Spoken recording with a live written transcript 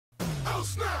Oh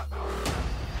snap!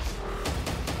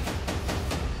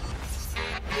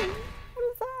 What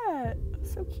is that?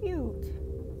 So cute.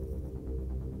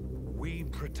 We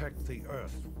protect the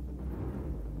Earth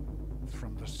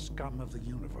from the scum of the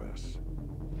universe.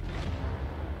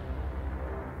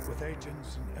 With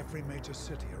agents in every major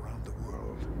city around the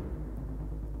world.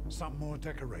 Some more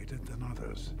decorated than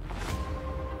others.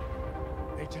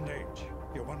 Agent H,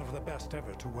 you're one of the best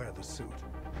ever to wear the suit.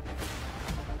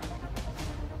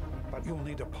 But you'll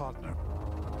need a partner.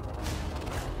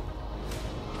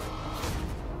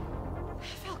 I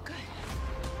felt good.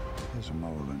 There's a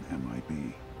mole in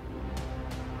MIB.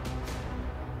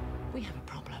 We have a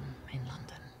problem in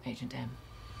London, Agent M.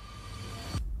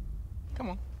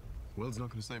 Come on. World's not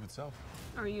going to save itself.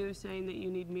 Are you saying that you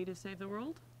need me to save the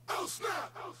world? Oh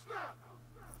snap! Oh snap!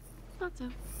 Not so.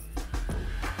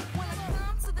 When I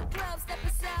come to the club, step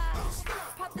aside.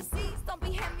 Pop the seats, don't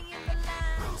be heavy in the line.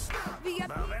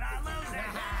 VIP.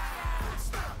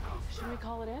 Should we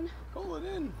call it in? Call it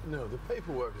in. No, the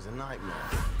paperwork is a nightmare.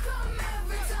 Come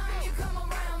every time you come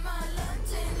around my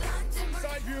London.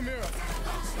 Side view mirror.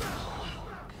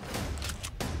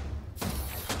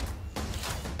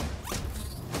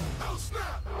 Oh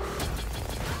snap!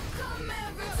 Come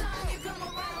every time you come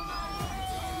around my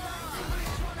London.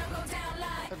 Wanna go down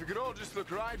like. If you could all just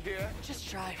look right here. Just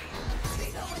try. We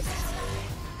going down like.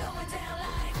 Going down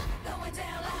like. Going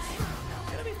down like.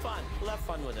 It's gonna be fun. We'll have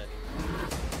fun with it.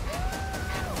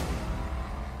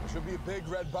 There should be a big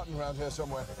red button around here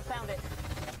somewhere. Found it.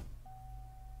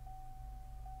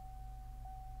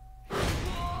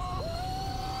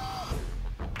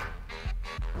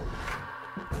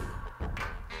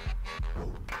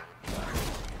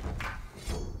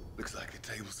 Looks like the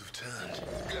tables have turned.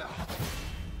 That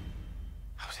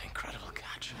was an incredible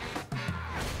catch.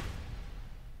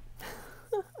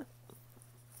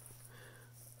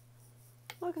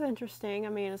 Looks interesting. I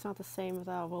mean, it's not the same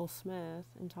without Will Smith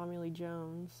and Tommy Lee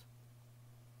Jones.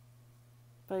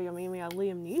 But I mean, we got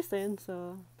Liam Neeson,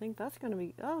 so I think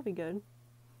that'll be good.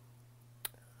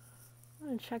 I'm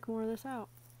gonna check more of this out.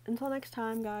 Until next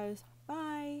time, guys.